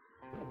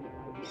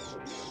By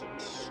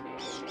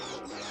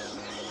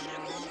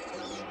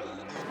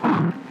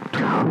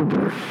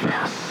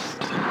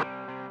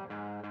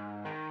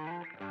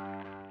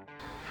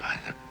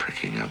the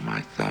pricking of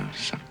my thumb,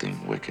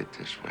 something wicked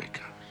this way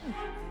comes.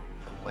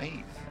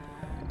 Wait,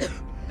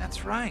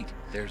 that's right.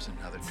 There's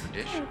another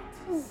tradition.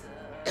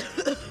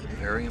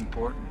 Very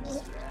important.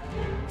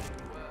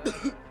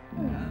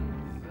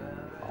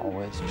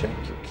 Always check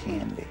your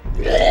candy.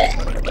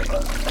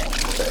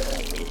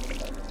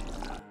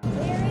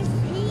 There is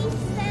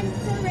peace and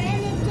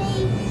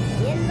serenity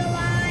in the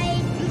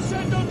light. You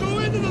said don't go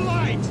into the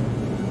light!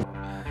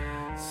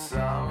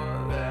 Some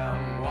of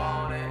them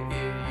wanna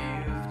get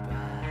used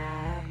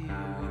by you.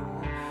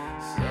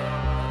 Some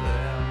of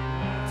them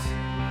want to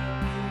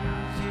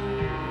abuse you.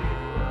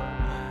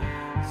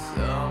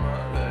 Some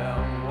of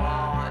them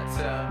want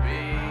to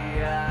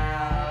be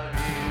out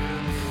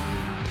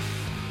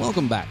you.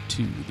 Welcome back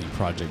to the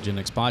Project Gen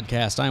X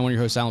podcast. I am one of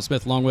your hosts, Alan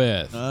Smith, along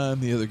with... I'm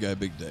the other guy,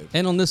 Big Dave.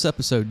 And on this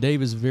episode,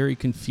 Dave is very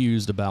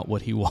confused about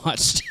what he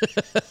watched.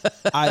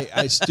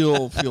 I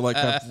still feel like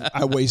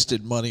I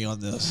wasted money on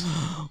this.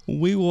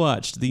 We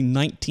watched the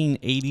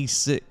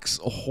 1986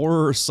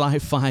 horror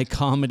sci-fi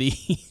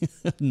comedy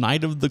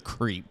Night of the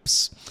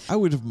Creeps. I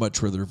would have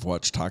much rather have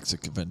watched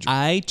Toxic Avenger.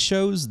 I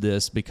chose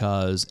this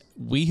because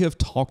we have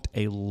talked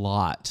a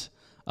lot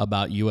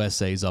about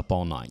USA's Up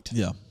All Night.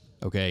 Yeah.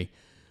 Okay.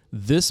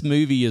 This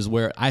movie is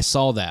where I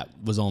saw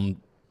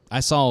I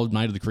saw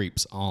Night of the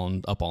Creeps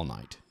on Up All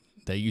Night.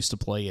 They used to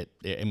play it.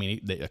 I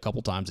mean, a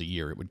couple times a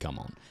year it would come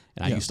on,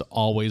 and I used to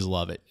always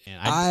love it. And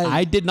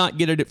I did not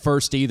get it at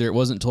first either. It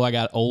wasn't until I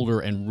got older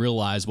and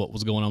realized what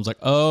was going on. I was like,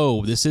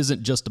 oh, this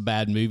isn't just a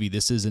bad movie.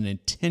 This is an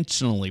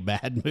intentionally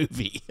bad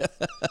movie.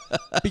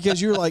 Because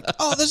you're like,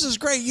 oh, this is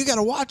great. You got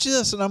to watch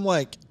this. And I'm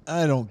like,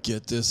 I don't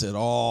get this at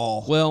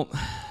all. Well,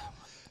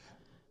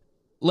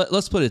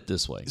 let's put it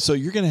this way. So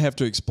you're going to have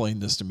to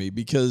explain this to me,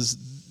 because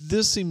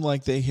this seemed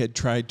like they had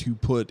tried to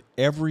put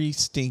every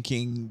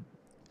stinking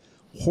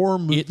horror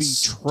movie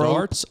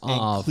trope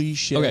and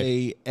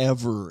cliche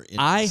ever in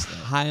I this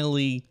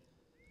thing.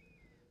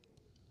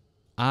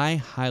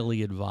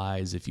 highly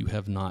advise, if you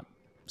have not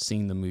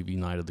seen the movie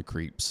Night of the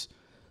Creeps,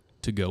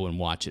 to go and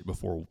watch it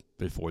before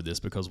this,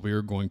 because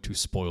we're going to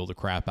spoil the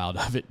crap out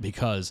of it,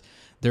 because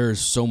there's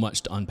so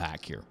much to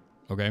unpack here.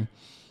 Okay?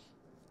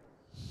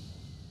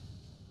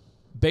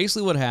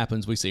 Basically what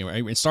happens, we see,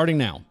 right, starting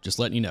now, just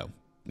letting you know,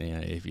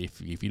 if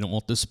you don't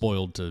want this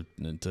spoiled, to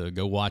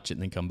go watch it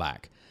and then come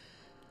back.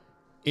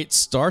 It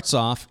starts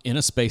off in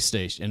a space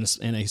station,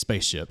 in a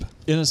spaceship.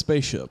 In a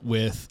spaceship.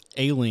 With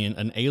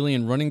an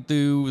alien running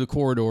through the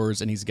corridors,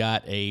 and he's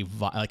got a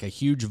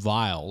huge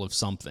vial of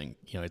something.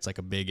 You know, it's like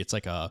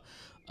a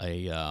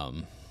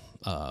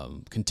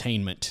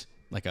containment,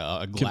 like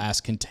a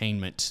glass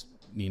containment,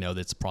 you know,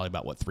 that's probably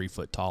about 3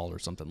 foot tall or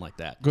something like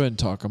that. Go ahead and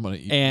talk. I'm going to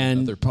eat.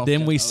 And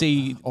then we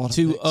see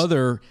two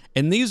other,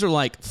 and these are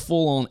like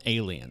full-on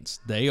aliens.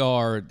 They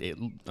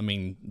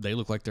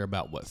look like they're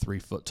about 3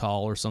 foot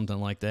tall or something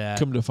like that.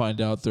 Come to find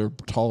out, they're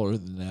taller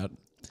than that.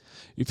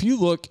 If you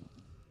look,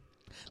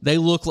 they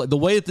look like, the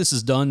way that this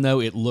is done though,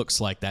 it looks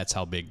like that's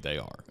how big they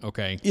are.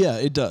 Okay. Yeah,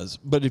 it does.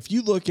 But if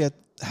you look at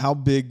how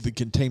big the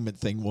containment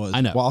thing was, I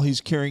know, while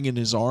he's carrying in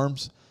his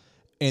arms,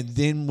 and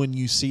then when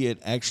you see it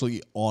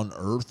actually on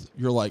Earth,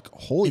 you're like,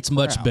 holy it's crap.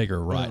 Much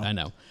bigger, right? Yeah. I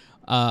know.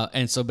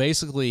 And so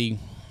basically,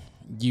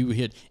 you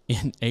hit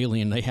in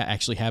Alien, they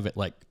actually have it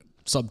like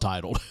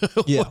subtitled,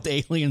 what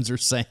the aliens are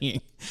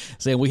saying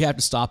we have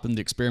to stop them.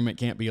 The experiment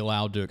can't be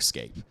allowed to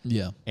escape.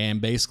 Yeah.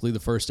 And basically, the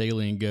first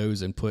alien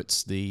goes and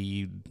puts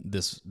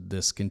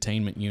this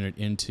containment unit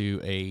into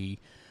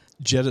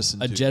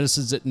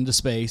jettisons it into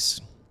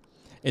space,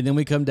 and then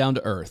we come down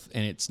to Earth,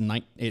 and it's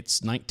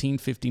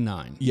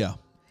 1959. Yeah.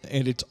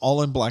 And it's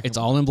all in black. It's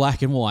all in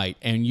black and white,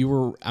 and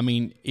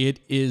it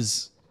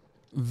is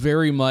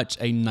very much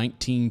a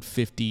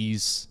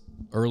 1950s,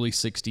 early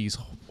 60s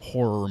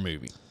horror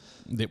movie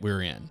that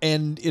we're in.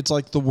 And it's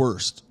like the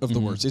worst of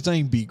the worst. It's not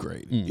even B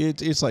grade.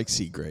 It's like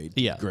C grade.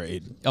 Yeah.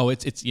 Grade. Oh,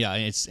 it's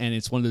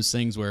one of those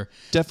things where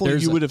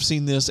definitely you would have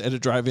seen this at a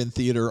drive-in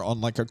theater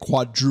on like a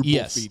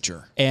quadruple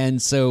feature.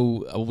 And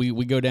so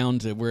we go down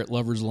to, we're at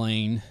Lover's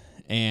Lane.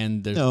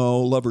 And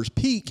Lover's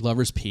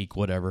Peak,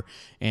 whatever.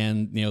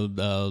 And you know,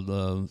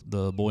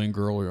 the boy and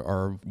girl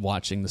are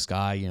watching the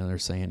sky. You know, they're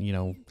saying, you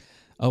know,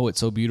 oh, it's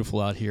so beautiful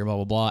out here, blah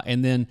blah blah.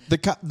 And then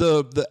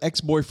the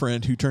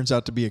ex-boyfriend, who turns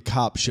out to be a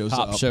cop, shows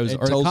up.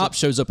 The cop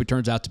shows up who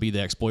turns out to be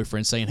the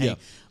ex-boyfriend, saying, hey,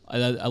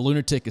 a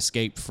lunatic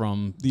escaped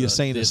from the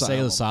insane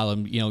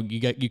asylum. You know,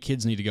 you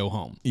kids need to go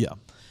home. Yeah.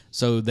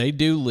 So they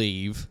do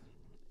leave.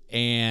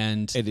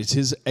 And it's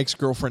his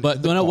ex-girlfriend. But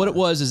what it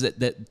was is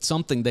that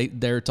something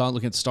they're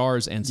looking at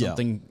stars, and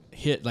something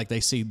hit, like they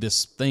see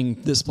this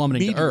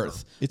plummeting to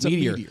Earth. It's a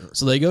meteor.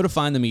 So they go to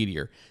find the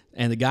meteor,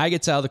 and the guy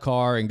gets out of the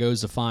car and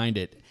goes to find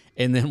it.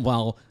 And then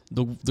while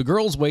the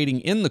girl's waiting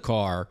in the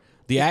car,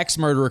 the axe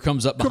murderer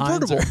comes up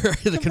behind her,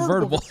 the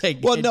convertible.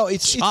 It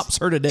chops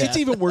her to death. It's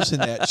even worse than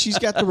that. She's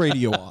got the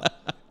radio on.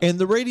 And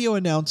the radio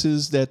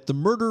announces that the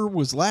murderer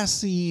was last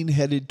seen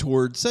headed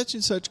towards such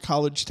and such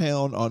college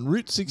town on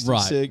Route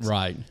 66.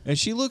 Right. And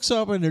she looks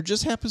up, and there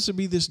just happens to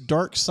be this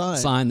dark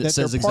sign that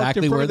says they're parked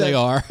in exactly front where of they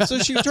are. So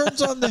she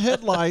turns on the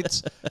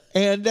headlights,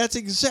 and that's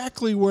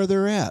exactly where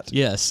they're at.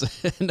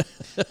 Yes.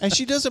 And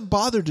she doesn't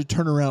bother to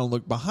turn around and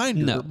look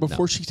behind her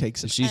before she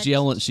takes it. She's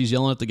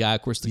yelling at the guy.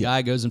 Of course, the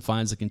guy goes and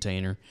finds the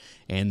container,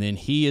 and then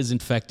he is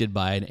infected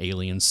by an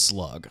alien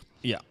slug.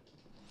 Yeah.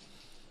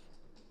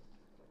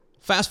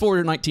 Fast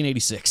forward to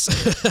 1986.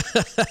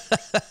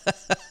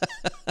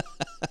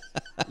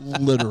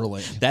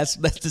 Literally. That's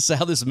just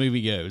how this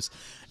movie goes.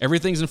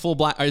 Everything's in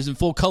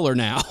full color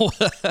now.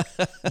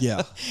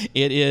 Yeah.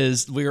 It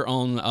is. We're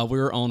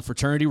on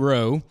Fraternity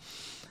Row,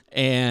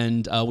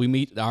 and we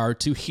meet our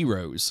two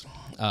heroes.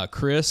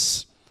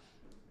 Chris.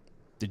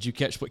 Did you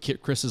catch what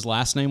Chris's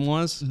last name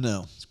was?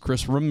 No. It's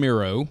Chris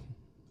Ramiro.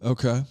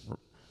 Okay.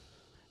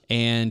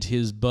 And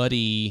his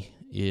buddy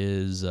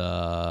is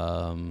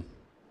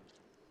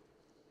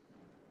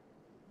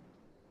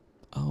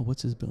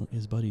what's his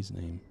buddy's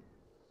name?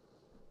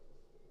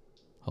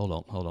 Hold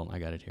on, I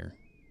got it here.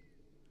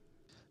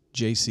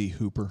 J.C.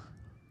 Hooper.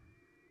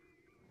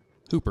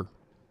 Hooper.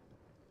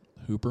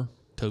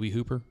 Toby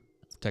Hooper,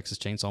 Texas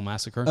Chainsaw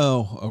Massacre.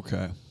 Oh,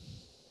 okay.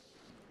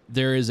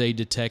 There is a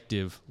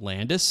detective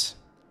Landis,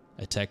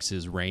 a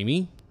Texas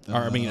Ramey,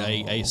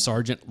 a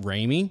Sergeant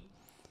Ramey.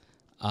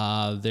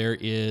 There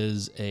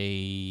is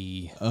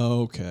a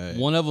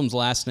one of them's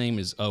last name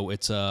is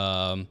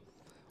the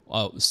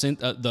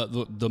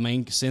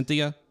main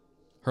Cynthia.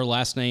 Her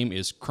last name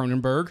is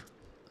Cronenberg.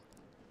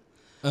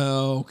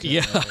 Okay.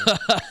 Yeah.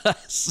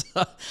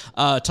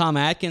 Tom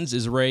Atkins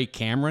is Ray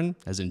Cameron,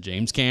 as in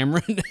James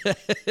Cameron.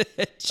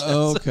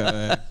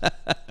 Okay.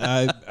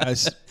 I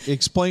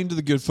explained to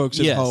the good folks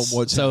at home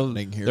what's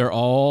happening here. They're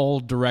all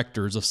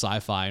directors of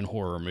sci-fi and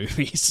horror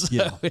movies. So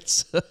Yeah.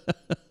 it's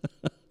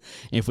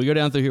if we go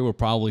down through here, we'll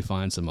probably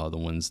find some other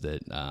ones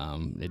that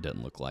it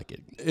doesn't look like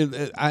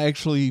it. I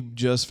actually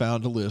just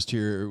found a list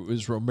here. It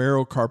was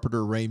Romero, Carpenter,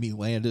 Raimi,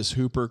 Landis,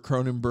 Hooper,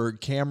 Cronenberg,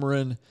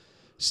 Cameron,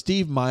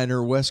 Steve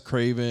Miner, Wes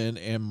Craven,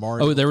 and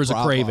Mario. Oh, there was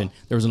Brava. a Craven.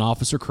 There was an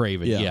Officer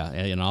Craven. Yeah. Yeah,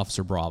 and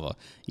Officer Brava.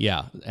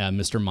 Yeah,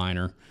 Mr.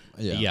 Miner.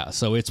 Yeah.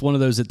 So it's one of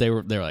those that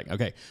they're like,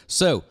 okay,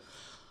 so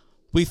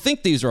we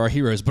think these are our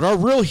heroes, but our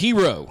real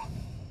hero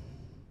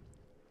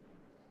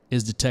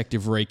is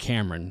Detective Ray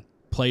Cameron,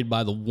 played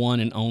by the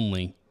one and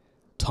only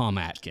Tom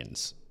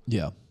Atkins.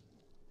 Yeah.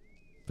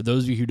 For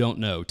those of you who don't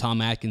know,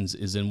 Tom Atkins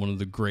is in one of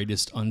the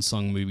greatest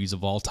unsung movies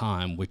of all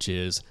time, which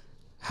is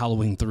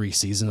Halloween 3: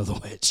 Season of the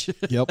Witch.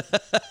 Yep.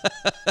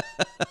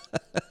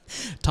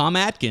 Tom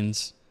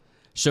Atkins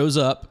shows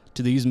up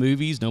to these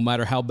movies, no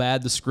matter how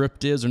bad the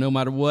script is or no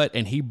matter what,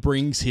 and he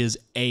brings his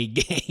A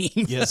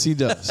game. Yes, he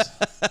does.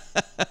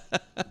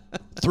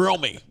 Thrill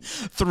me.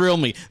 Thrill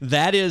me.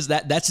 That's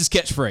his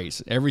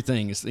catchphrase.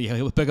 Everything is,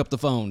 he'll pick up the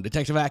phone.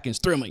 Detective Atkins,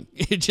 thrill me.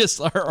 It just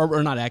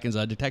or not Atkins,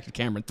 Detective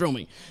Cameron, thrill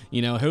me.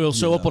 He'll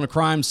show up on a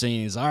crime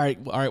scene. He's all right.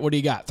 What do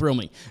you got? Thrill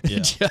me. Yeah.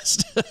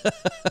 Just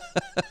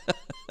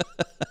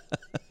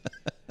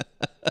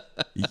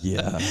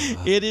Yeah.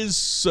 it is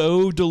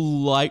so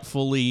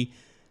delightfully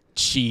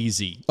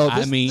cheesy. Oh,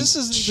 this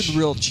isn't even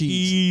real cheese.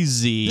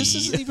 Cheesy. This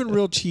isn't even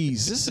real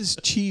cheese. This is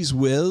cheese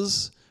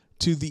whiz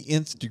to the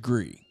nth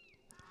degree.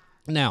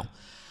 Now,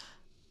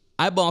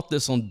 I bought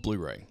this on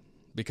Blu-ray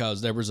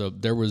because there was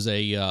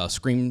a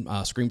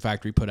Scream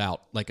Factory put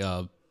out like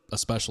a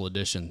special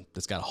edition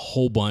that's got a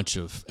whole bunch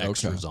of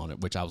extras on it,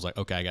 which I was like,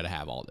 okay, I got to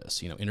have all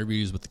this.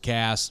 Interviews with the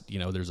cast.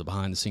 There's a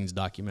behind-the-scenes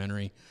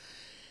documentary,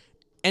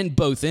 and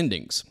both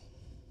endings.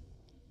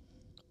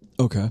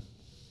 Okay.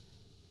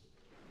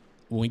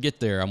 When we get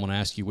there, I'm going to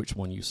ask you which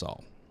one you saw.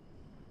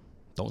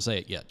 Don't say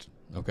it yet,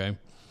 okay?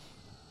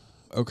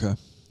 Okay.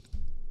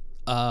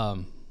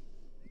 I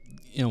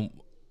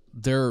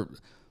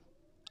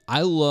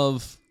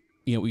love,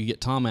 we get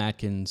Tom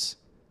Atkins,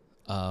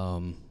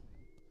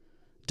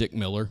 Dick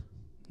Miller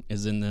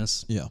is in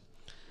this. Yeah.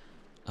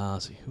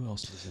 Let's see, who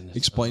else is in this?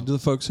 Explain to the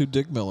folks who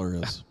Dick Miller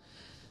is.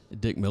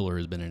 Dick Miller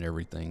has been in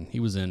everything. He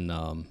was in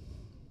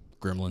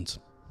Gremlins.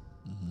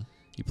 Mm-hmm.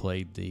 He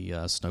played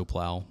the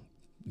snowplow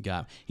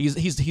guy. He's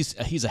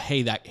a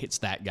hey that hits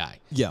that guy.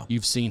 Yeah.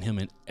 You've seen him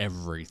in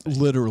everything.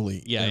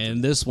 Literally. Yeah, everything.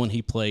 and this one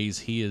he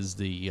is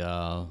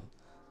the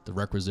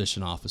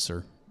requisition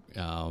officer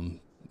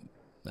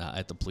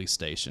at the police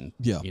station.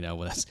 Yeah.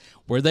 That's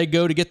where they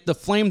go to get the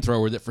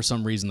flamethrower that for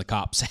some reason the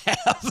cops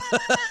have.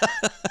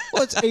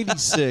 Well, it's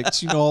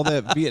 86. All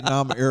that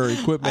Vietnam era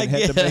equipment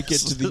had to make it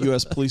to the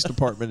U.S. Police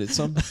Department at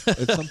some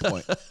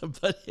point.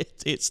 But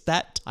it's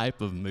that type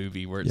of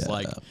movie where it's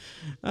like,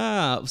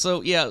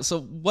 So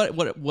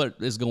what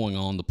is going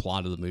on? The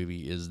plot of the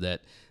movie is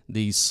that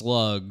these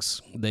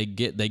slugs they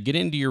get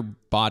into your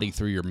body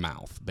through your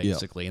mouth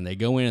basically, and they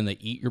go in and they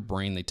eat your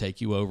brain. They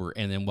take you over,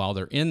 and then while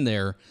they're in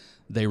there,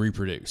 they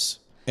reproduce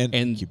and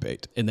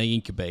incubate. And they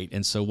incubate.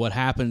 And so what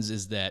happens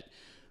is that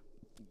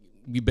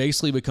you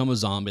basically become a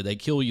zombie. They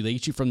kill you. They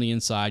eat you from the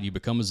inside. You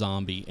become a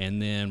zombie,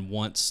 and then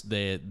once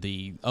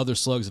the other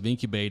slugs have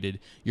incubated,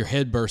 your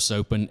head bursts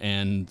open,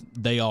 and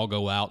they all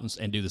go out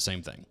and do the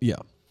same thing. Yeah.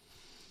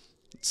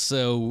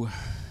 So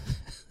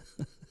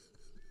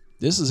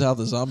this is how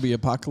the zombie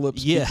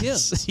apocalypse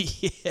begins.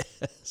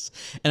 Yes.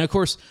 And of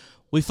course,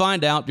 we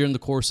find out during the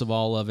course of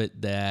all of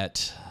it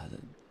that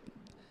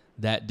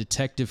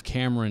Detective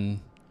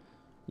Cameron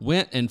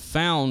went and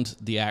found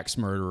the axe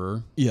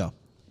murderer. Yeah.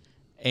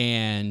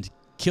 And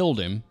killed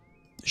him.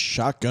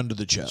 Shotgun to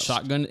the chest.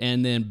 Shotgun,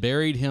 and then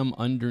buried him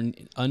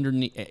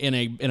underneath in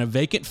a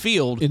vacant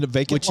field. In a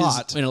vacant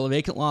lot. In a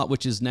vacant lot,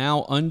 which is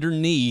now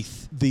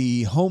underneath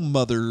the home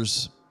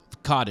mother's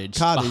cottage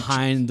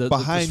behind the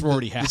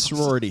sorority house. The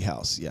sorority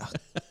house, yeah.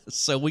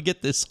 So we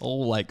get this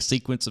whole like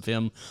sequence of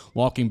him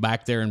walking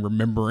back there and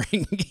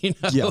remembering, you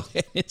know.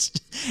 Yeah.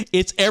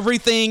 It's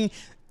everything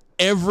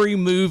every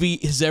movie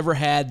has ever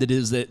had that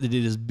it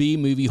is B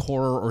movie,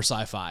 horror, or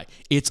sci-fi.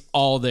 It's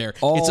all there.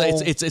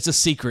 It's a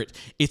secret.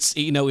 It's,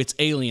 you know, it's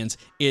aliens.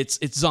 It's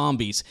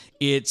zombies.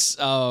 It's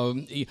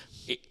I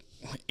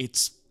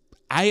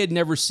had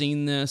never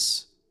seen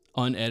this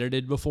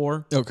unedited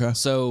before. Okay.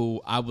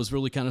 So I was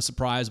really kind of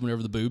surprised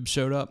whenever the boobs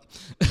showed up.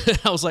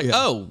 I was like,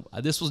 oh,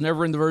 this was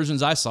never in the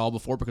versions I saw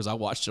before because I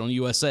watched it on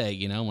USA,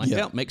 you know. I'm like,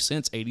 yeah, it makes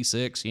sense,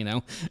 86, you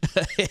know.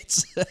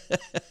 It's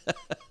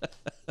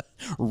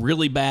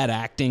really bad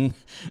acting,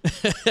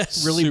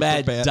 really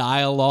bad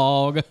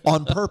dialogue.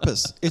 On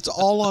purpose. It's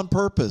all on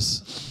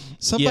purpose.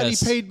 Somebody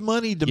paid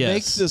money to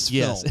make this film.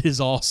 Yes, it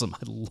is awesome.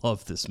 I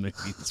love this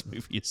movie. This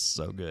movie is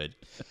so good.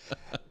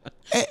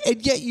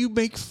 and yet you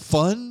make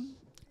fun?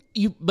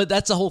 But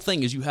that's the whole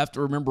thing, is you have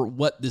to remember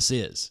what this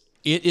is.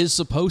 It is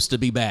supposed to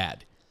be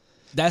bad.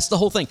 That's the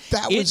whole thing.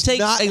 It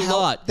takes a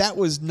lot. That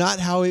was not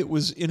how it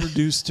was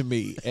introduced to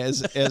me as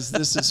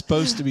this is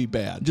supposed to be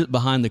bad. Just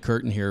behind the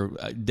curtain here,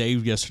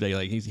 Dave yesterday,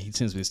 like he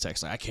sends me this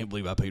text, like, I can't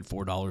believe I paid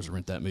 $4 to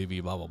rent that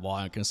movie, blah, blah,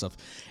 blah, that kind of stuff.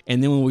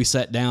 And then when we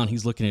sat down,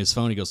 he's looking at his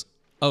phone, he goes,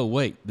 oh,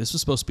 wait, this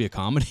was supposed to be a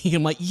comedy?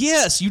 I'm like,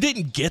 yes, you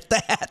didn't get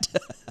that?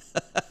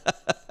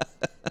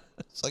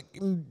 It's like,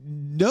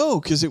 no,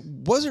 because it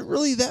wasn't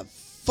really that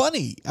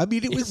funny. I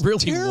mean, it was really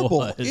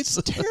terrible.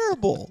 It's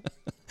terrible.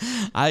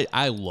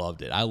 I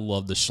loved it. I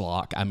love the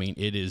schlock. I mean,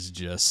 it is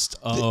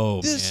just, man.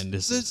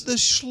 The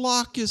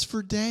schlock is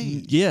for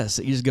days. Yes,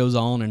 it just goes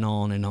on and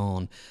on and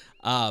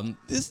on.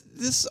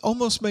 This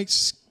almost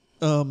makes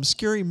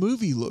Scary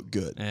Movie look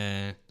good.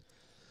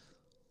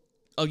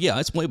 Oh, yeah,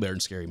 it's way better than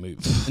Scary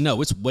Movie.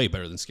 No, it's way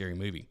better than Scary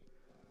Movie.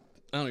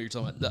 I don't know what you're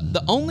talking about.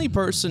 The only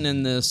person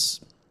in this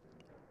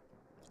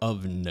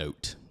of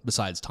note,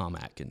 besides Tom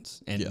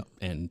Atkins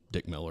and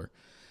Dick Miller,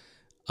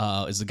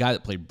 is the guy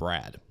that played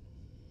Brad.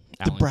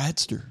 The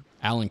Bradster.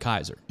 Alan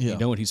Kaiser. Yeah. You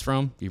know what he's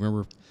from? Do you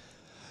remember?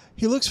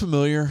 He looks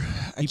familiar.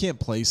 I can't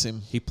place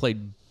him. He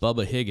played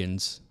Bubba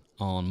Higgins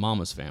on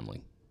Mama's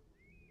Family.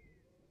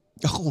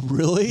 Oh,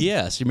 really?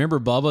 Yes. You remember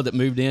Bubba that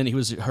moved in? It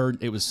was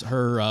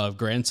her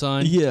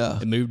grandson. Yeah.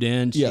 That moved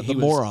in. Yeah, the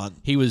moron.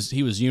 He was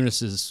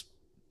Eunice's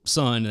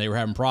son, and they were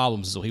having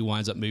problems, so he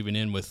winds up moving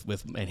in with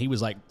and he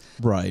was like,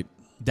 right.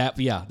 That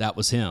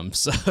was him.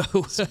 So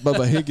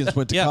Bubba Higgins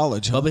went to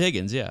college, huh? Bubba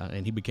Higgins, yeah,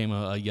 and he became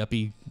a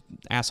yuppie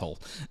asshole.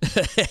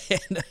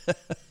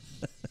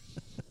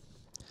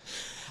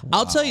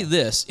 I'll tell you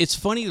this: it's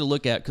funny to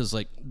look at because,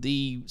 like,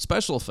 the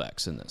special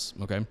effects in this,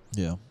 okay,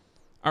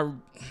 they're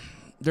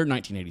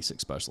 1986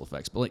 special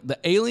effects, but like the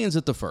aliens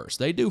at the first,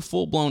 they do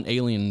full blown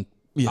alien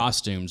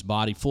costumes,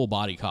 full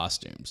body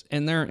costumes,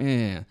 and they're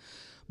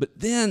But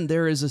then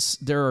there is a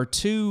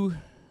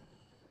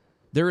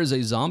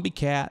zombie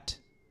cat.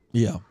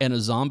 Yeah. And a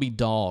zombie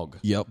dog.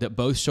 Yep. That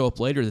both show up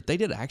later that they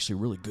did actually a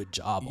really good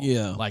job on.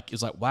 Yeah. Like,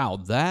 it's like, wow,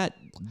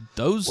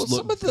 those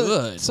look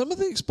good. Some of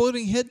the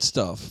exploding head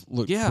stuff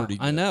looked pretty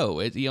good. I know.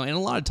 And a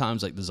lot of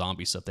times, like the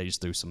zombie stuff, they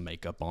just threw some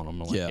makeup on them.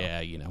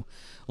 Like,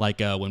 like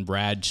when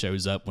Brad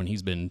shows up when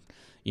he's been,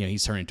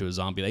 he's turned into a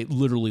zombie. They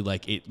literally,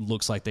 like, it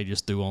looks like they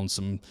just threw on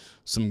some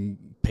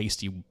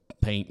pasty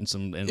paint and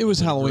some. And it was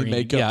Halloween green.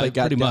 makeup. Yeah, they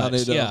got down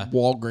at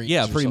Walgreens.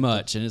 Yeah, pretty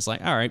much. And it's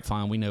like, all right,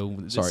 fine, we know.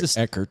 Sorry,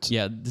 Eckert.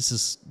 Yeah,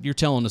 you're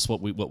telling us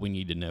what we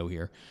need to know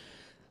here.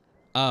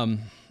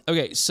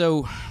 Okay,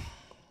 so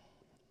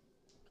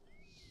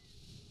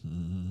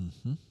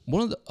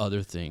one of the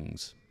other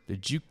things,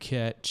 did you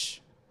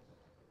catch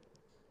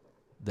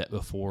that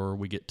before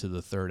we get to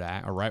the third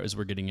act, or right as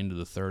we're getting into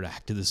the third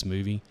act of this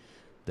movie,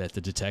 that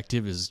the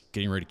detective is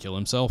getting ready to kill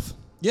himself?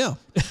 Yeah,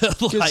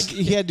 like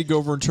he had to go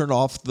over and turn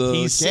off the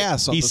gas on the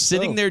stove. He's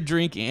sitting there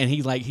drinking, and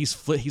he's like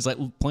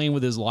playing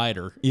with his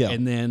lighter. Yeah,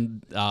 and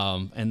then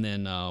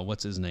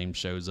what's his name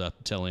shows up,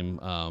 tell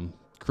him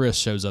Chris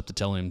shows up to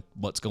tell him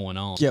what's going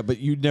on. Yeah, but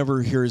you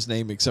never hear his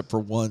name except for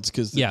once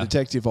because the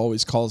detective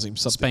always calls him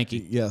something.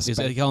 Spanky. Yes, Yeah,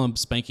 they call him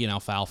Spanky and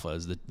Alfalfa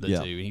is the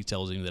Yeah. two. And he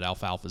tells him that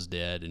Alfalfa's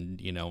dead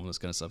and, all this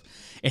kind of stuff.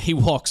 And he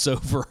walks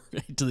over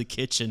to the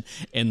kitchen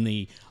and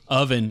the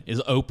oven is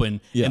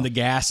open and the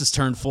gas is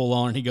turned full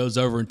on and he goes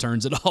over and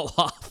turns it all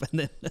off.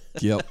 And then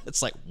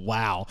it's like,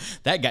 wow,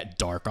 that got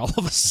dark all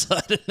of a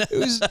sudden. It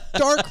was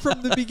dark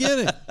from the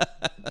beginning.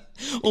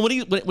 Well, when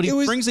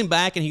he brings him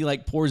back and he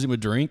like pours him a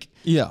drink.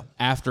 Yeah.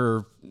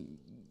 After,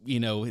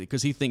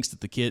 because he thinks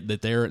that the kid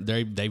that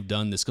they've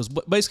done this because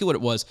basically what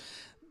it was,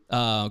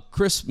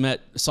 Chris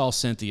saw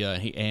Cynthia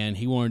and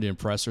he wanted to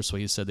impress her, so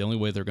he said the only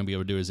way they're going to be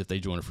able to do it is if they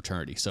join a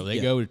fraternity. So they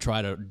go to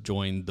try to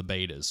join the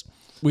Betas,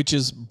 which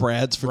is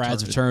Brad's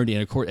fraternity.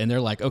 And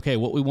they're like, okay,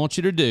 what we want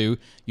you to do,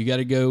 you got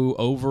to go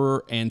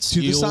over and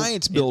steal to the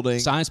science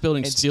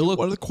building, and steal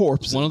one of the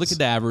corpses, one of the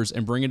cadavers,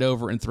 and bring it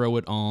over and throw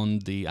it on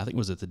the, I think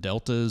was it the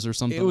Deltas or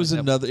something. It was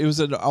another. It was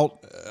an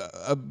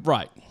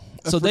right.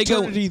 So they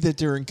go that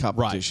they're in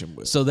competition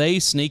with. So they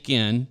sneak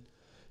in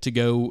to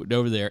go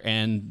over there,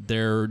 and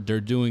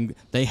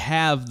they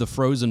have the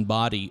frozen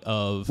body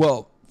of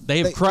they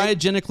have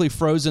cryogenically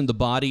frozen the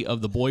body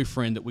of the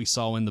boyfriend that we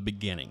saw in the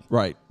beginning.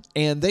 Right.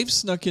 And they've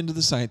snuck into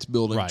the science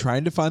building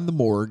trying to find the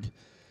morgue,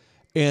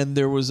 and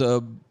there was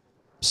a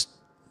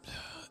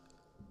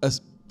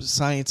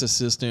science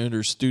assistant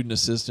or student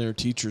assistant or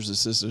teacher's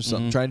assistant or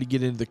something trying to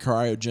get into the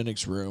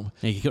cryogenics room.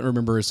 And he couldn't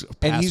remember his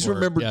password. And he's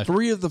remembered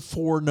 3 of the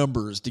 4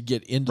 numbers to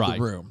get into the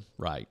room.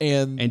 Right.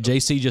 And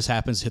JC just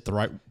happens to hit the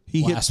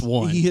last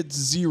one. He hits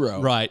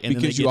 0. Right. And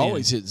because you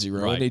always hit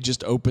 0 and it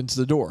just opens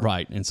the door.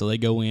 Right. And so they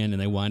go in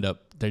and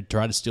they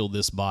try to steal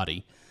this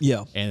body.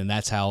 Yeah. And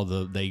that's how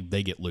they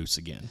get loose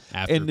again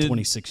after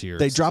 26 years.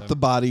 They drop the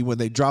body. When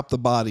they drop the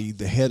body,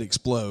 the head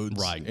explodes.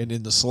 Right. And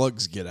then the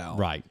slugs get out.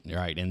 Right.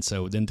 And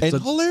so then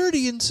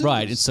hilarity ensues.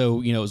 Right. And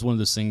so, it was one of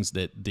those things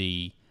that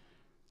the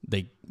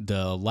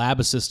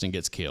lab assistant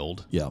gets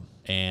killed. Yeah.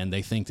 And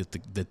they think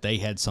that they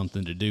had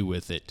something to do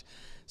with it.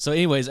 So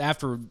anyways,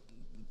 after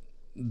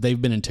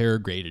they've been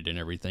interrogated and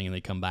everything, and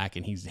they come back,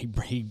 and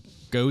he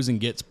goes and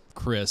gets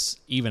Chris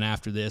even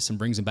after this and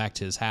brings him back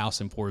to his house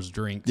and pours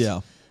drinks.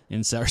 Yeah.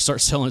 And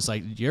starts telling us,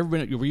 like,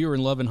 were you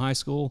in love in high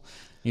school?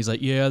 And he's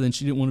like, yeah, then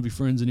she didn't want to be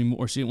friends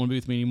anymore. She didn't want to be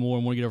with me anymore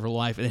and want to get over her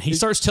life. And he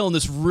starts telling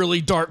this really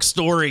dark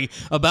story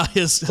about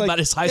his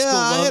high school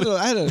love.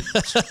 I had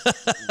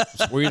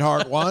a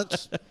sweetheart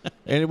once,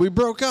 and we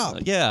broke up.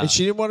 Yeah. And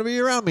she didn't want to be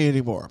around me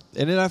anymore.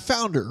 And then I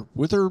found her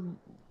with her,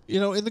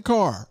 in the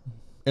car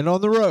and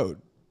on the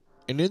road.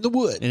 And in the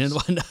woods.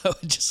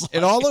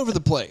 And all over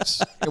the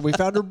place. And we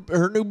found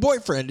her new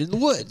boyfriend in the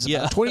woods,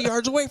 about 20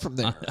 yards away from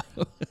there.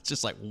 It's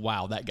just like,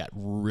 wow, that got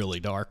really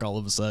dark all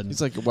of a sudden.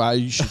 It's like, wow,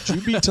 should you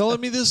be telling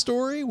me this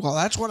story? Well,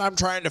 that's what I'm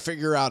trying to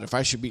figure out, if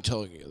I should be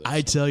telling you this. I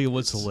tell you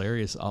what's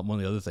hilarious. One of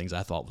the other things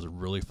I thought was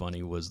really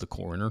funny was the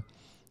coroner.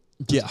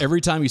 Yeah.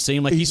 Every time you see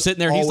him, like he's sitting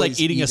there, he's like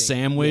eating a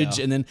sandwich,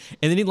 yeah. and then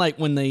he, like,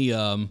 when they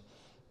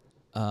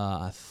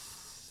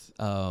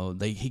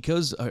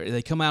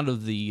they come out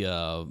of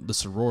the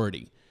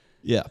sorority.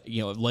 Yeah.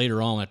 Later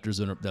on, after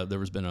there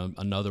was been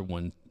another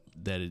one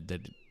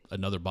that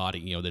another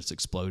body, that's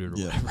exploded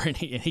or whatever, and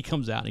he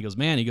comes out and he goes,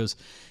 man,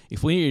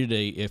 if we needed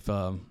if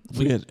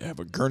we had to have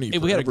a gurney,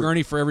 if we had a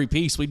gurney for every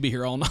piece, we'd be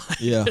here all night.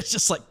 Yeah. It's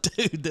just like,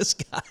 dude, this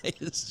guy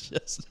is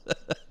just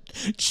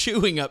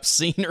chewing up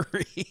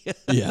scenery.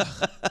 Yeah.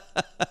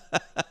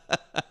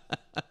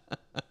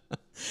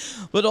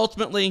 But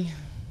ultimately,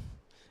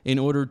 in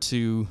order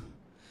to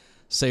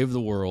save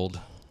the world,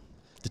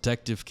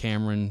 Detective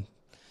Cameron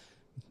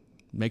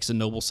makes a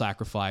noble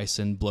sacrifice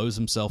and blows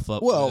himself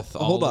up. Well, with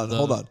all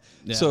hold on.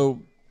 Yeah.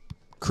 So,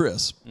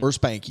 Chris, or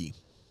Spanky,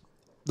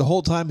 the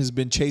whole time has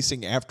been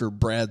chasing after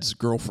Brad's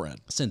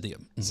girlfriend, Cynthia,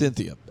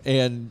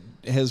 and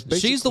has basically...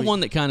 She's the one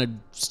that kind of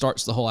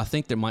starts the whole, I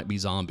think there might be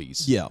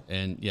zombies. Yeah.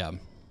 And, yeah.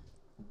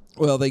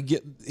 Well,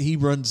 he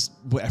runs,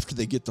 after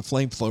they get the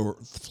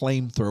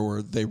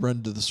flamethrower, they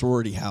run to the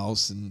sorority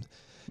house, and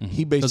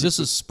he basically... Because this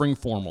is spring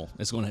formal.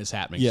 It's when it's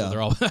happening. Yeah. So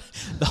they're all...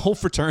 the whole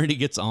fraternity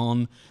gets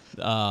on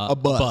a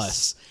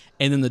bus.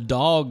 And then the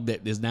dog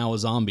that is now a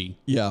zombie.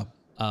 Yeah.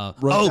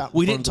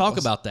 We didn't talk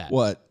about that.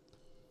 What?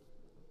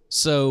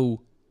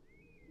 So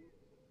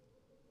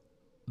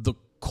the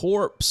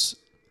corpse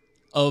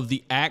of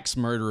the axe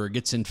murderer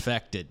gets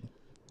infected.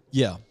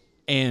 Yeah.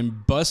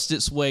 And busts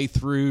its way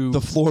through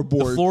the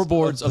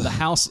floorboards of the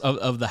house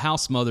of the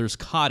house mother's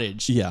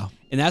cottage. Yeah.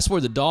 And that's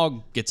where the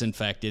dog gets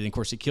infected. And of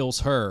course, he kills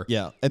her.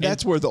 Yeah. And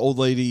that's where the old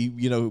lady,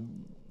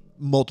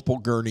 multiple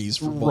gurneys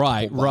for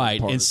multiple body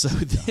parts. And so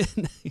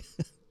then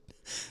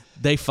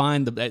they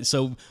find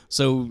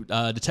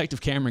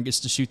Detective Cameron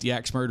gets to shoot the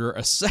axe murderer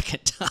a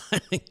second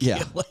time and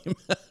kill him.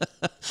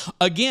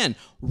 Again,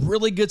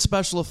 really good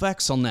special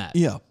effects on that.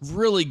 Yeah,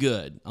 really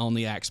good on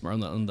the axe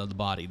murder on the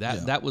body.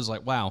 That was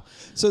like, wow.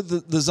 So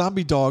the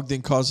zombie dog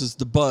then causes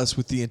the bus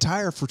with the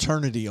entire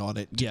fraternity on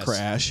it to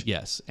crash.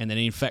 Yes, and then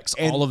he infects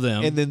all of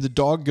them. And then the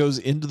dog goes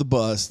into the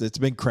bus that's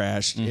been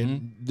crashed,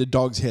 and the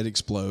dog's head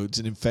explodes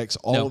and infects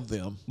all of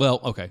them. Well,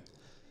 okay.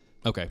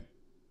 Okay.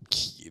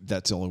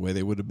 That's the only way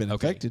they would have been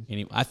Okay. affected.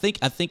 Anyway, I think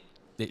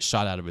it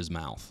shot out of his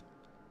mouth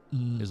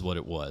is what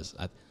it was.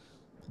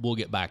 We'll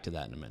get back to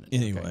that in a minute.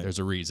 Anyway. Okay, there's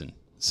a reason.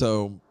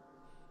 So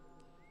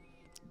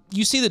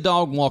You see the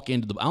dog walk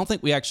into the... I don't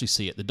think we actually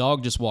see it. The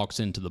dog just walks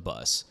into the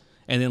bus.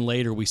 And then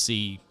later we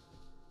see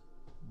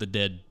the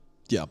dead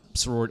yeah.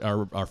 sorority,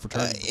 our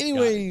fraternity.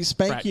 Anyway,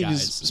 frat Spanky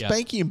guys. Yeah.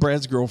 Spanky and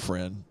Brad's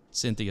girlfriend.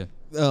 Cynthia.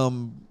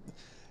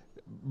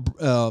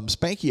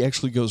 Spanky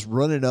actually goes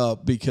running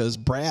up because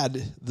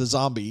Brad, the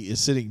zombie, is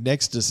sitting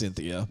next to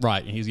Cynthia.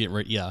 Right, and he's getting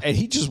ready. Yeah. And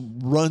he just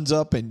runs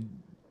up and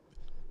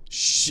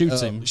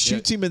Shoots him.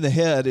 Shoots him in the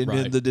head, and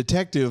then Right. the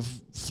detective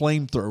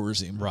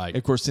flamethrowers him. Right.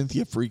 Of course,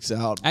 Cynthia freaks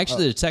out.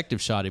 Actually, the detective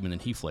shot him, and then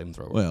he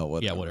flamethrower. Well,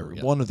 whatever. Yeah, whatever.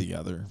 Yeah. One or the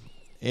other.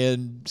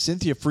 And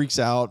Cynthia freaks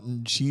out,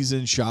 and she's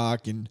in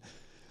shock, and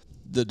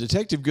the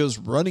detective goes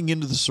running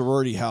into the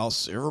sorority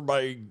house.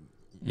 Everybody,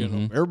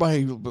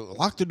 everybody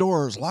lock the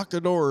doors,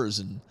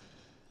 and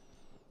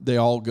they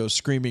all go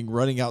screaming,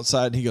 running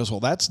outside, and he goes, well,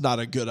 that's not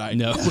a good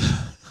idea. No.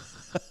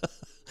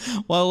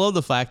 Well, I love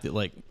the fact that,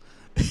 like,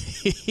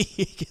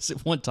 because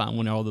at one time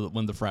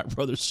when the frat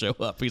brothers show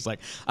up, he's like,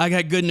 I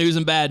got good news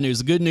and bad news.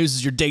 The good news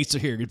is your dates are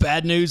here. The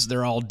bad news,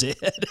 they're all dead.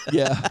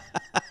 Yeah.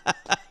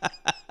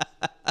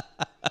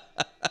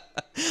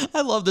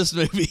 I love this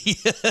movie.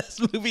 This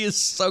movie is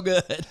so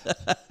good.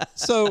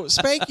 So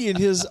Spanky, in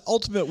his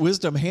ultimate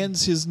wisdom,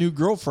 hands his new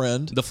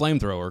girlfriend The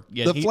flamethrower.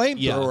 Yeah, the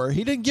flamethrower.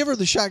 He didn't give her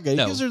the shotgun.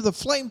 No. He gives her the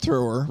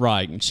flamethrower.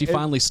 Right. And she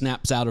finally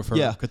snaps out of her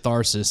Yeah.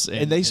 catharsis.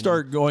 And they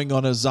start going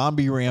on a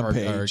zombie or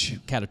rampage.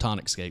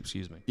 catatonic escape,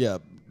 excuse me. Yeah,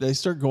 they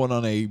start going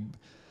on a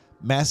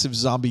massive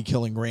zombie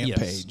killing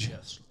rampage.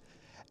 Yes.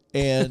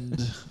 And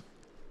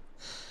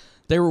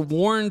They were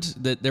warned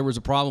that there was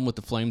a problem with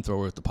the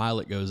flamethrower. If the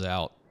pilot goes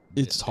out,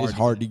 it's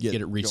hard to get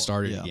it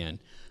restarted going. Yeah.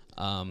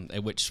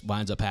 again. Which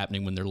winds up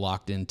happening when they're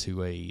locked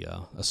into a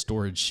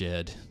storage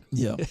shed.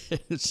 Yeah.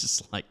 It's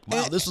just like,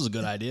 wow, this was a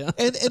good idea.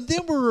 And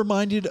then we're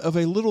reminded of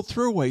a little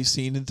throwaway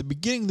scene at the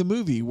beginning of the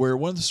movie where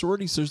one of the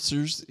sorority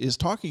sisters is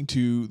talking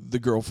to the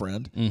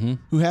girlfriend,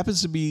 who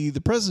happens to be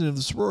the president of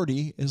the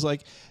sorority, is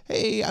like,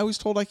 hey, I was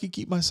told I could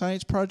keep my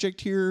science project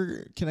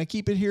here. Can I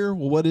keep it here?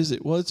 Well, what is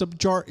it? Well, it's a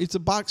jar. It's a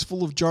box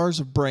full of jars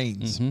of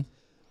brains.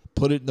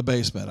 Put it in the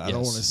basement. I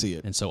don't Yes. want to see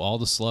it. And so all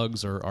the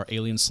slugs our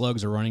alien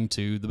slugs are running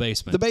to the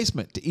basement. The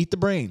basement to eat the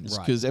brains,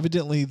 Right. because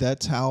evidently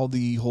that's how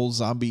the whole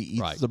zombie eats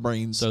Right. the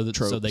brains. So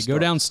trope they go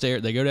starts.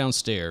 downstairs. They go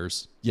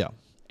downstairs. Yeah,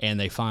 And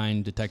they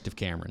find Detective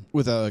Cameron.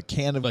 with a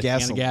can of Like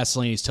gasoline. can of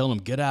gasoline. He's telling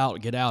them, get out.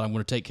 I'm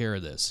going to take care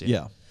of this.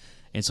 Yeah.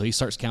 And so he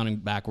starts counting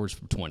backwards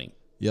from 20.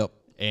 Yep.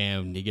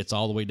 And he gets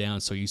all the way down.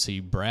 So you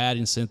see Brad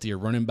and Cynthia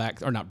running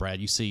back. Or not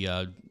Brad. You see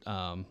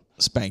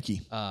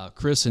Spanky.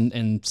 Chris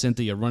and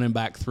Cynthia running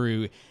back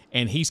through.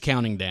 And he's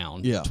counting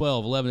down. Yeah.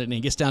 12, 11. And he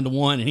gets down to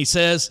 1. And he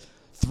says,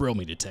 thrill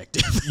me,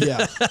 detective.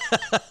 Yeah.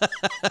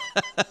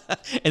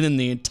 And then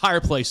the entire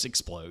place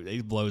explodes.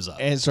 It blows up.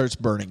 And it starts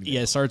burning.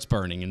 Yeah, it starts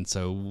burning. And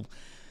so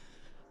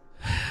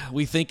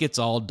we think it's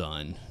all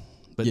done.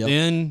 But Yep.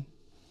 then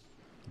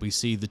we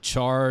see the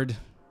charred,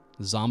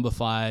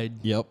 zombified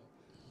Yep.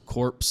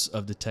 corpse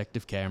of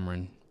Detective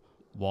Cameron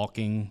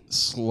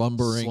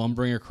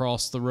Slumbering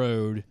across the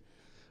road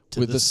to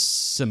With the the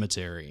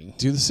cemetery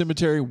to the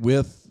cemetery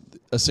with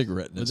a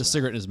cigarette in with his a mouth.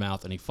 cigarette in his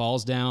mouth. And he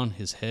falls down.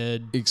 His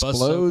head busts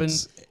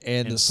Explodes, open,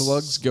 and the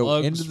slugs go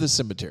slugs into the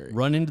cemetery.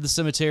 run into the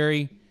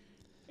cemetery.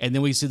 And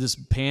then we see this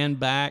pan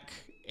back.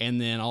 And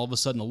then all of a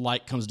sudden, a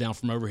light comes down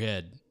from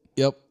overhead.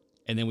 Yep.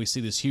 And then we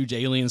see this huge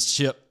alien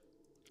ship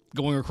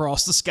going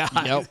across the sky.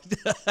 Yep.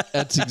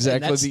 That's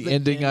exactly That's the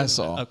ending end I of it.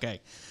 saw. Okay.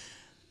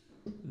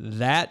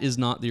 That is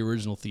not the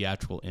original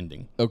theatrical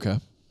ending. Okay.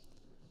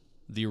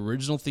 The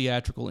original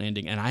theatrical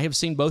ending, and I have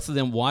seen both of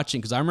them watching,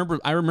 because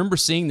I remember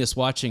seeing this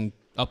watching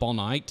Up All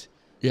Night.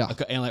 Yeah.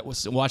 Okay, and like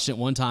watching it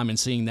one time and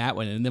seeing that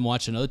one, and then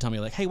watching another time,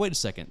 you're like, hey, wait a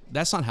second,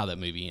 that's not how that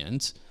movie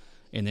ends.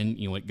 And then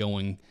it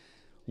going.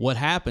 What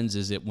happens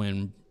is that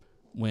when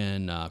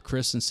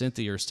Chris and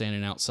Cynthia are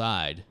standing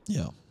outside,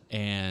 Yeah.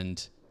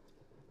 and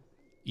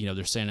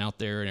they're standing out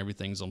there and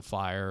everything's on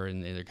fire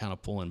and they're kind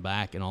of pulling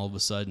back, and all of a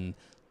sudden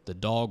the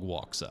dog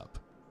walks up,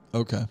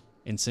 Okay.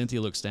 and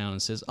Cynthia looks down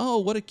and says, oh,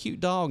 what a cute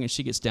dog. And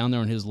she gets down there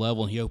on his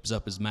level, and he opens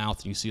up his mouth,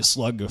 and you see a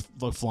slug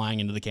go flying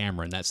into the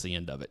camera, and that's the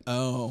end of it.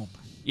 Oh.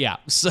 Yeah,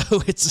 so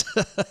it's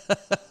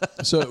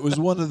So it was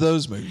one of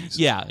those movies.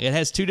 yeah, it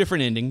has two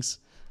different endings,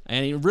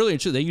 and it really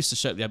they used to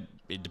show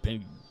it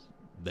depended.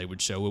 They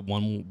would show it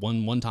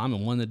one time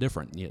and one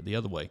the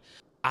other way.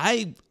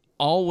 I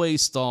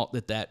always thought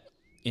that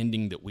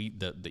ending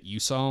that you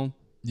saw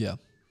Yeah.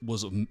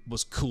 was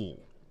cool,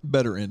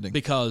 Better ending.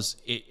 because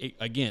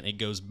it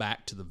goes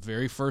back to the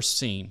very first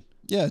scene.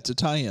 Yeah, it's a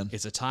tie-in.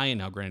 It's a tie-in.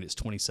 Now, granted, it's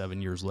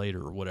 27 years later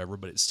or whatever,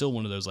 but it's still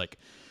one of those like,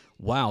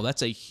 wow,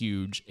 that's a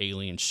huge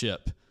alien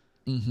ship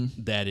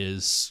that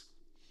is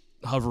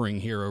hovering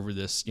here over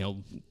this,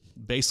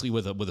 basically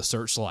with a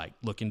searchlight,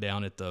 looking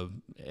down at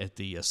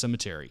the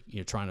cemetery,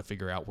 trying to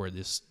figure out where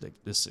this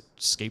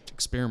escaped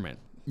experiment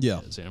Yeah.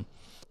 is.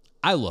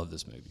 I love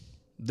this movie.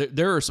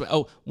 There are some.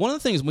 Oh, one of the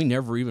things we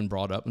never even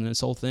brought up in this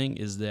whole thing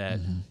is that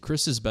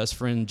Chris's best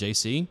friend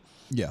JC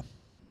Yeah.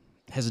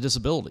 has a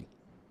disability.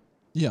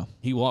 Yeah.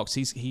 He walks.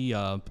 I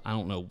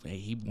don't know.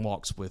 He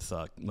walks with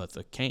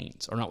the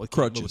canes, or not with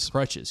Crutches. But with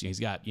crutches. He's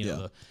got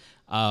Yeah.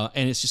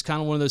 and it's just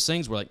kind of one of those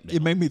things where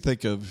It made me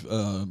think of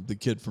the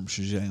kid from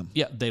Shazam.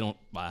 yeah, they don't.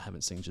 I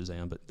haven't seen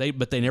Shazam,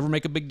 but they never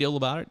make a big deal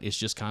about it. It's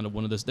just kind of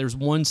one of those. There's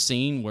one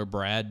scene where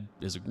Brad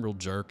is a real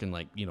jerk and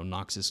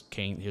knocks his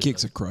cane,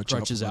 Kicks a crutch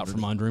crutches out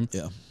from under him.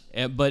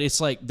 Yeah. But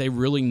it's like they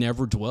really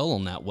never dwell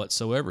on that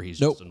whatsoever. He's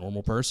just Nope. a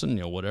normal person,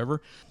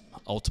 whatever.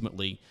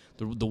 Ultimately,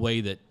 the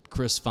way that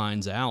Chris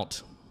finds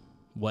out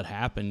what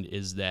happened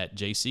is that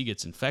JC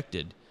gets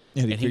infected,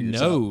 and he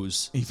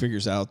knows He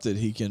figures out that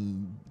he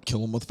can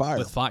kill him with fire.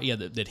 with fire. Yeah,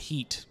 that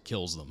heat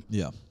kills them.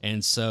 Yeah.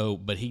 And so,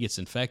 but he gets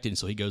infected, and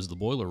so he goes to the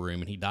boiler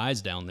room and he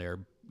dies down there.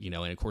 And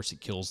of course,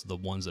 it kills the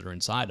ones that are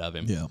inside of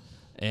him. Yeah.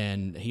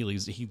 And he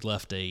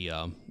left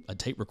a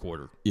tape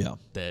recorder. Yeah.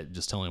 That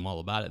just telling him all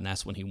about it, and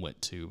that's when he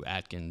went to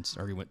Atkins,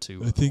 or he went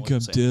to. I think I'm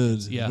dead.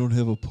 Yeah. I don't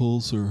have a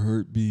pulse or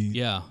heartbeat.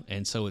 Yeah,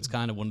 and so it's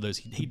kind of one of those.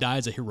 He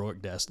dies a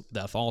heroic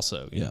death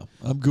also. you Yeah. know.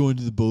 I'm going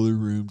to the boiler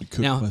room to cook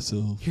Now,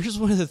 myself. here's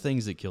one of the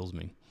things that kills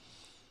me.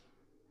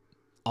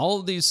 All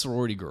of these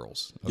sorority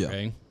girls, Yeah.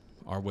 okay,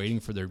 are waiting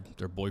for their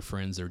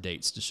boyfriends, their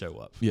dates to show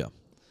up. Yeah.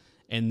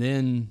 And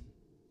then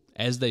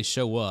as they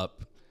show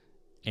up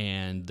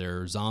and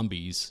they're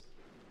zombies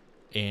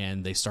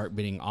and they start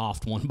being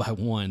offed one by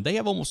one, they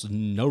have almost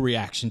no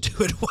reaction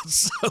to it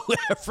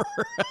whatsoever.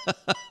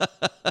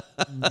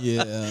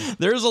 Yeah.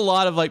 There's a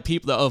lot of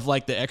people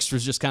the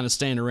extras just kind of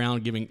standing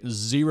around giving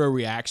zero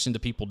reaction to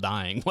people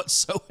dying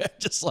whatsoever.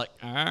 Just like,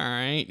 all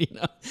right,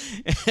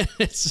 And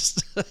it's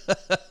just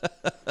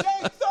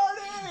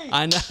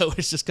I know,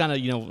 it's just kind of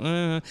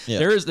Yeah.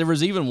 There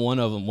was even one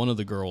of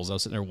the girls, I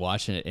was sitting there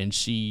watching it, and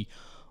she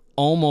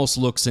almost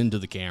looks into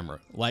the camera.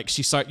 Like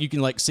you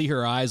can see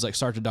her eyes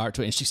start to dart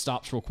to it, and she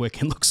stops real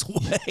quick and looks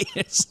away.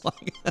 It's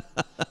like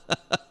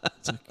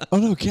Oh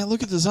no! Can't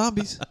look at the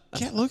zombies.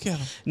 Can't look at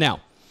them. now.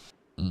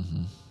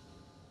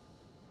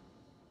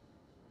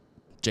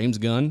 James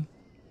Gunn.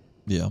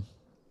 Yeah.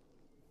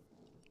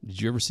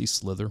 Did you ever see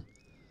Slither?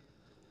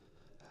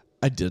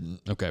 I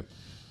didn't. Okay.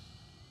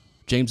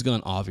 James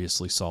Gunn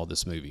obviously saw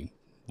this movie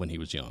when he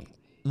was young,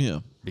 Yeah.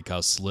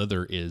 because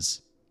Slither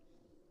is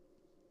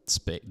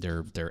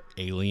they're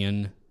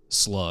alien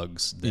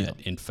slugs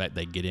that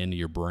they get into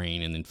your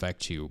brain and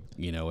infect you,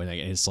 and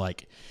it's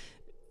like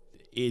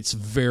it's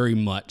very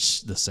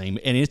much the same,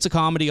 and it's a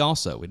comedy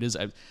also. It is.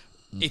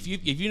 If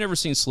you've never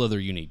seen Slither,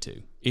 you need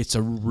to. It's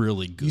a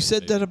really good. You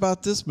said movie. that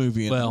about this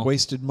movie and Well,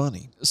 wasted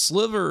money.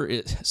 Slither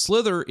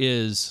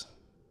is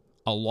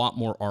a lot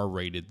more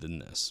R-rated than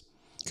this.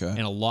 Okay.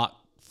 And a lot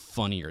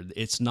funnier.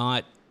 It's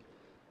not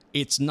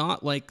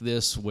like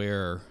this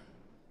where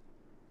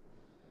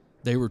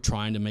they were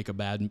trying to make a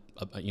bad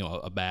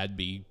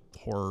B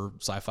horror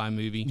sci-fi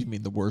movie. You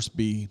mean the worst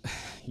B?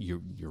 You're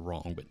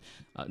wrong, but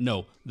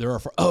no, there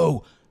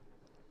are.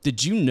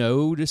 Did you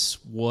notice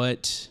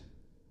what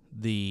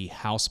the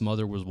house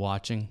mother was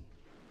watching?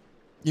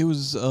 It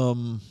was a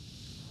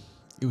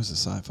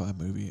sci-fi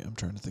movie. I'm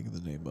trying to think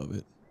of the name of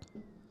it.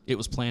 It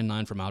was Plan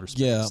 9 from Outer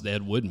Space, Yeah. the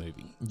Ed Wood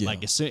movie. Yeah.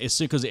 Like as soon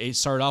because it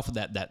started off with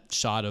that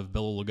shot of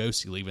Bela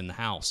Lugosi leaving the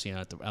house.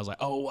 I was like,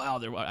 oh wow,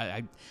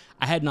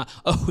 I had not.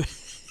 Oh,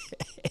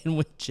 and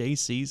when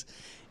JC's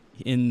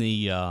in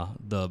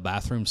the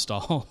bathroom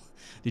stall,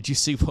 did you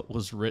see what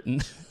was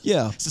written?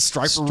 Yeah. It's the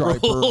Striper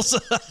rules.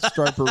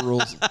 Striper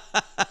rules.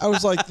 I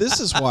was like, this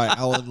is why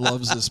Alan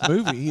loves this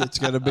movie. It's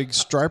got a big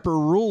Striper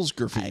rules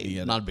graffiti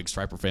in I'm it. not a big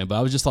Striper fan,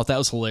 but I just thought that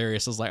was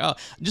hilarious. I was like, oh,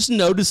 just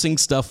noticing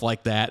stuff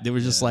like that. They were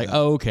just like,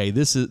 oh, okay,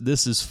 this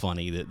is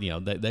funny that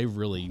they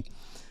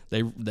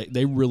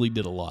really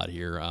did a lot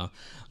here.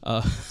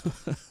 I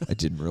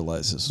didn't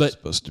realize this was But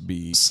supposed to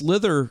be.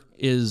 Slither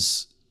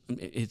is.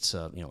 It's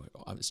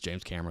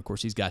James Cameron. Of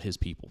course, he's got his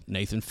people.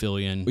 Nathan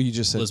Fillion, Well, you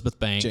just said Elizabeth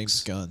Banks,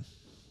 James Gunn.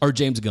 or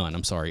James Gunn.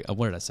 I'm sorry.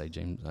 What did I say?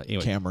 James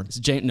anyway, Cameron. It's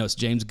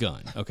James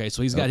Gunn. Okay,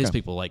 so he's got his Okay.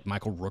 people like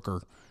Michael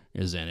Rooker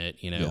is in it.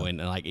 Yeah. And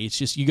like it's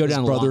just you go His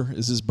down brother the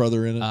is his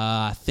brother in it.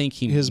 line. I think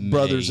His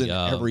brother's in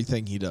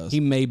everything he does. He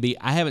may be.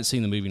 I haven't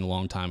seen the movie in a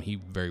long time. He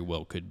very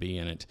well could be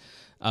in it.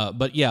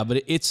 But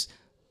it's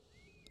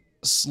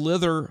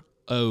Slither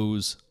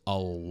owes a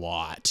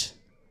lot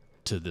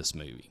to this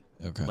movie.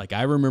 Okay. Like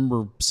I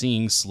remember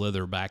seeing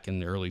Slither back in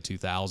the early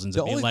 2000s and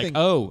being only like, thing-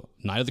 "Oh,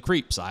 Night of the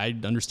Creeps." I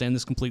understand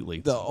this completely.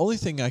 The only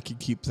thing I could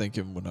keep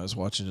thinking when I was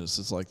watching this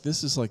is like,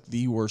 this is like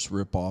the worst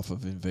ripoff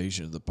of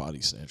Invasion of the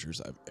Body Snatchers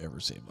I've ever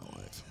seen in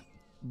my life.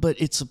 But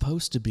it's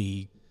supposed to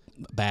be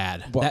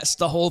bad. Well- That's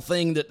the whole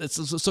thing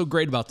that's so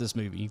great about this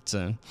movie.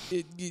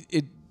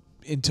 It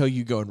until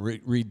you go and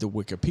read the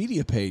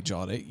Wikipedia page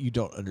on it, you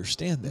don't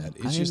understand that.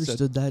 It's I just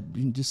understood that.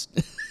 You just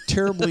a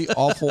terribly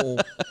awful,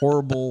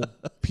 horrible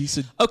piece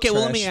of okay.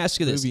 Well, let me trash ask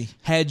you this: movie.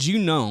 had you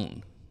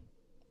known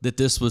that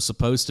this was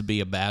supposed to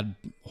be a bad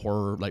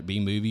horror B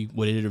movie,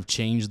 would it have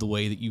changed the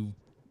way that you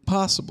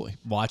Possibly.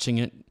 watching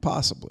it?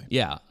 Possibly.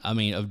 Yeah, I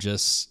mean, of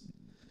just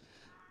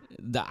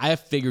I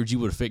figured you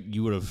would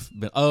have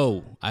been.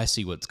 Oh, I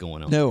see what's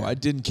going on. No, here. I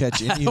didn't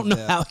catch any I don't of know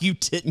that. how you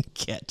didn't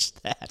catch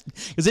that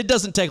because it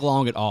doesn't take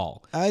long at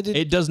all.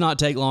 It does not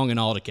take long at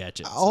all to catch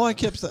it. All I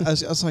kept, I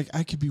was like,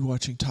 I could be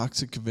watching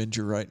Toxic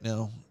Avenger right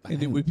now,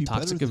 and it would be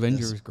Toxic better than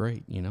Avenger this. is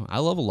great. I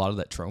love a lot of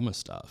that Troma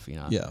stuff.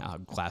 Yeah.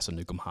 Class of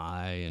Nukem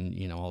High,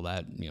 and all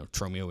that.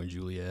 Tromeo and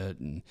Juliet,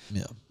 and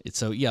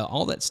Yeah.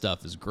 all that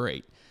stuff is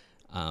great.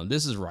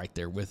 This is right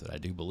there with it, I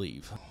do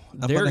believe.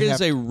 I'm There gonna is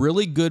have a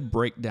really good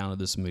breakdown of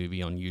this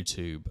movie on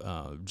YouTube,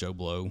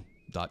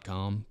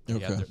 JoeBlow.com. They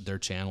have Okay. their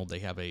channel. They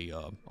have a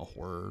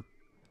horror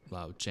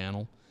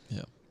channel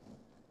Yeah.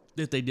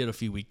 that they did a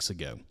few weeks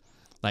ago.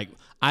 Like,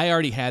 I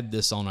already had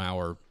this on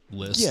our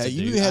list. Yeah, to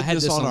you do. had I had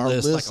this this on our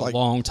list like like a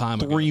long time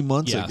ago. 3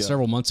 months ago.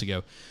 Several months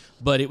ago.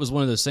 But it was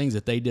one of those things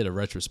that they did a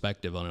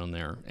retrospective on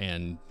there,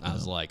 and I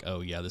was like,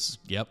 "Oh yeah, this is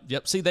yep."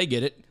 See, they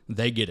get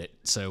it.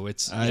 So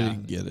it's I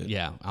didn't get it.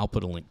 Yeah, I'll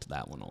put a link to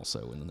that one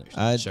also in the next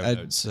show I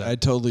notes. So,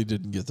 totally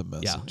didn't get the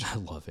message. yeah, I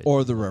love it.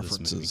 Or the I love this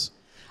movie. references.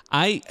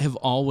 I have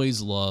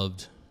always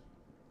loved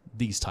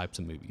these types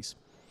of movies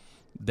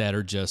that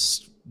are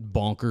just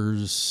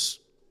bonkers.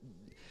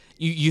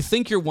 You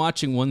think you're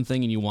watching one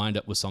thing and you wind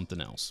up with something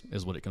else,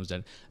 is what it comes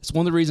down to. It's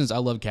one of the reasons I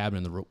love Cabin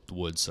in the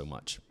Woods so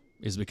much,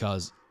 is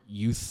because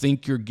you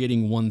think you're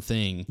getting one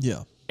thing,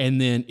 Yeah.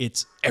 and then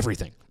it's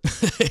everything.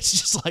 It's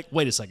just like,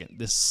 wait a second,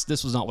 this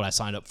was not what I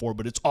signed up for,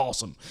 but it's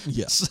awesome.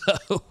 Yeah.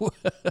 So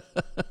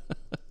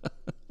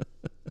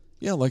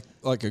Yeah, like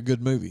a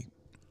good movie.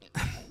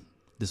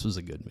 this was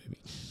a good movie.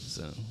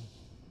 So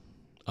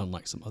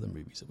unlike some other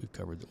movies that we've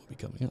covered that will be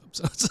coming up.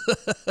 So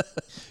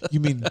You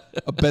mean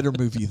a better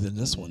movie than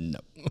this one? no.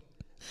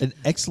 An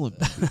excellent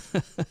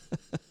movie.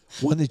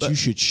 One that you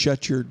should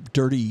shut your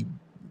dirty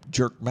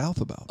jerk mouth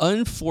about.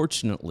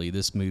 Unfortunately,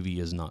 this movie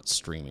is not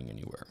streaming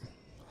anywhere.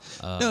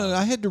 No,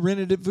 I had to rent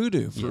it at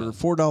Vudu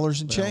for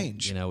 $4 and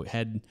change.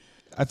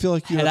 I feel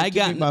like you had have I to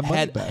give me gotten my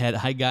money back. had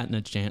I gotten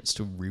a chance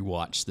to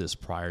rewatch this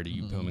prior to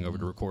you coming over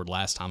to record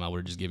last time, I would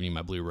have just given you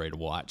my Blu-ray to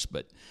watch,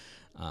 but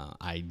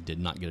I did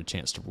not get a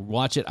chance to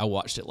watch it. I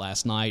watched it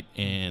last night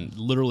and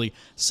literally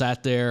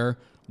sat there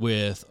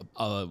with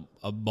a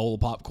bowl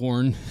of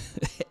popcorn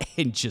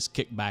and just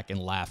kicked back and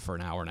laughed for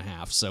an hour and a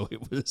half. So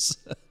it was.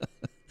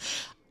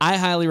 I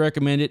highly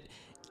recommend it.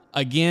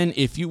 Again,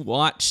 if you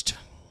watched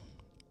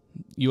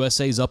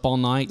USA's Up All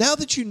Night. Now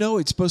that you know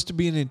it's supposed to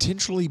be an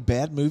intentionally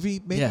bad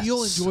movie, maybe Yeah,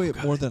 you'll so enjoy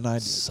it more good. than I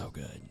do. So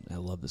good. I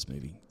love this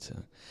movie. So,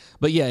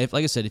 but yeah,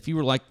 like I said, if you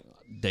were like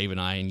Dave and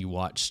I and you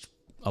watched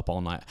Up All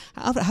Night,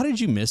 how did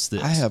you miss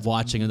this? I have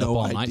watching no Up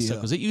All Night idea. stuff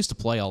because it used to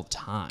play all the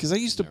time. Because I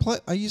used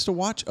to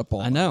watch Up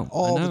All I know, Night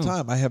all I the know.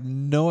 time. I have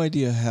no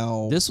idea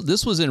how.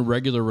 This was in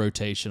regular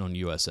rotation on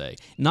USA.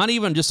 Not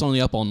even just on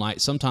the Up All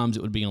Night. Sometimes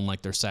it would be on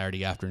like their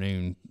Saturday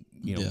afternoon,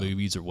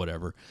 movies or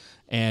whatever.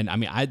 And I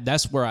mean,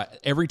 that's where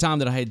every time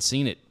that I had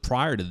seen it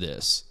prior to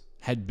this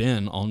had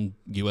been on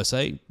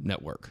USA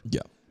Network. Yeah.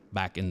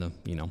 Back in the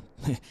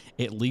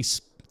at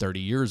least 30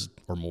 years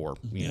or more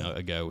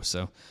ago.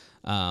 So,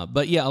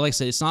 but yeah, like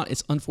I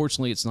said,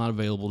 unfortunately it's not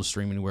available to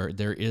stream anywhere.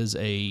 There is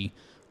a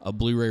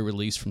Blu-ray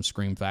release from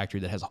Scream Factory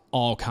that has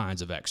all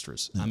kinds of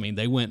extras. I mean,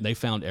 they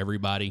found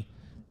everybody.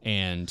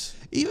 And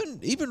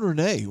even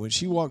Renee, when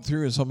she walked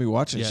through and saw me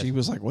watching, she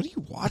was like, "What are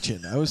you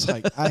watching?" I was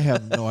like, "I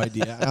have no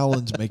idea.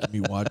 Alan's making me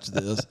watch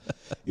this."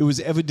 It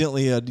was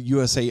evidently a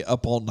USA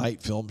Up All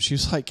Night film. She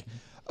was like,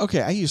 "Okay,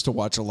 I used to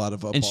watch a lot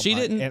of Up and All she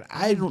Night." didn't. And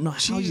I don't know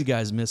how you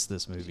guys missed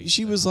this movie.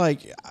 She was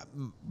like,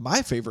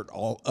 "My favorite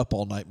Up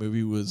All Night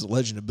movie was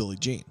Legend of Billie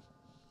Jean."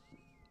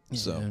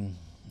 So and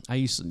I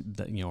used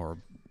to, or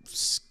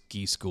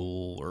Ski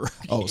School or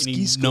Oh, any Ski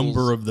School's-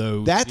 number of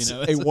those. that's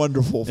a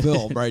wonderful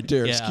film right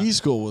there. Yeah. Ski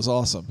School was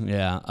awesome.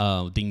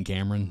 Yeah, Dean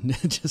Cameron.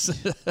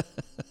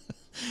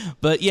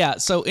 But yeah,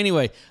 so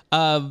anyway,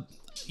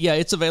 yeah,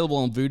 it's available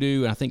on Vudu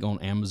and I think on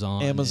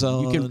Amazon.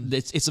 Amazon. And you can.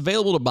 It's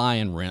available to buy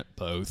and rent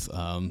both.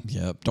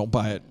 Yeah, don't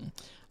buy it.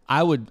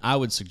 I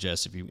would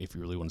suggest if you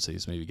really want to see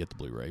this movie, get the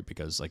Blu-ray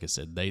because, like I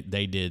said, they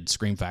did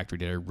Scream Factory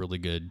did a really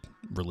good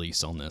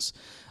release on this.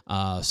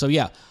 So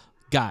yeah,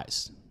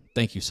 guys,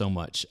 thank you so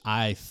much.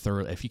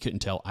 If you couldn't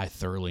tell, I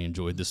thoroughly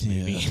enjoyed this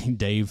movie. Yeah.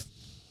 Dave,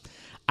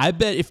 I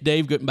bet if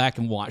Dave went back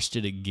and watched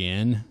it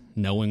again,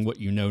 knowing what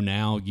you know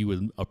now, you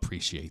would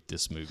appreciate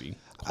this movie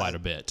quite a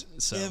bit.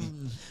 So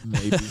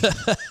Maybe.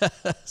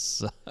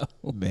 so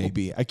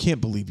Maybe. I can't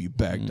believe you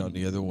bagged on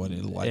the other one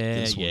and liked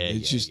this one. It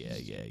just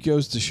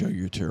goes to show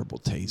your terrible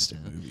taste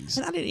in movies.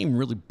 And I didn't even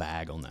really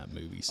bag on that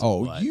movie so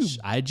Oh, much.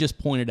 I just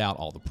pointed out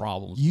all the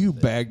problems. You with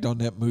it bagged on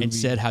that movie. and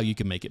said how you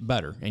can make it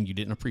better, and you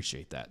didn't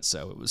appreciate that.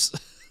 So it was.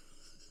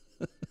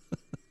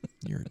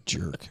 You're a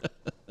jerk.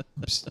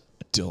 I'm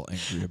still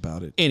angry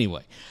about it.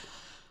 Anyway,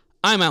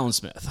 I'm Alan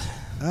Smith.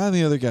 I'm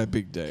the other guy,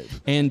 Big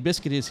Dave. And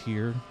Biscuit is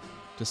here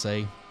to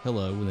say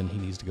hello, and then he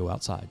needs to go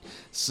outside.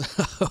 So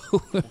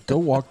Go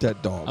walk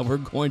that dog. we're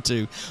going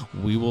to.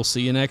 We will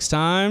see you next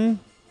time.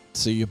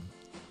 See you.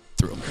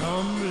 Through 'em.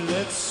 Come,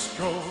 let's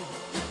go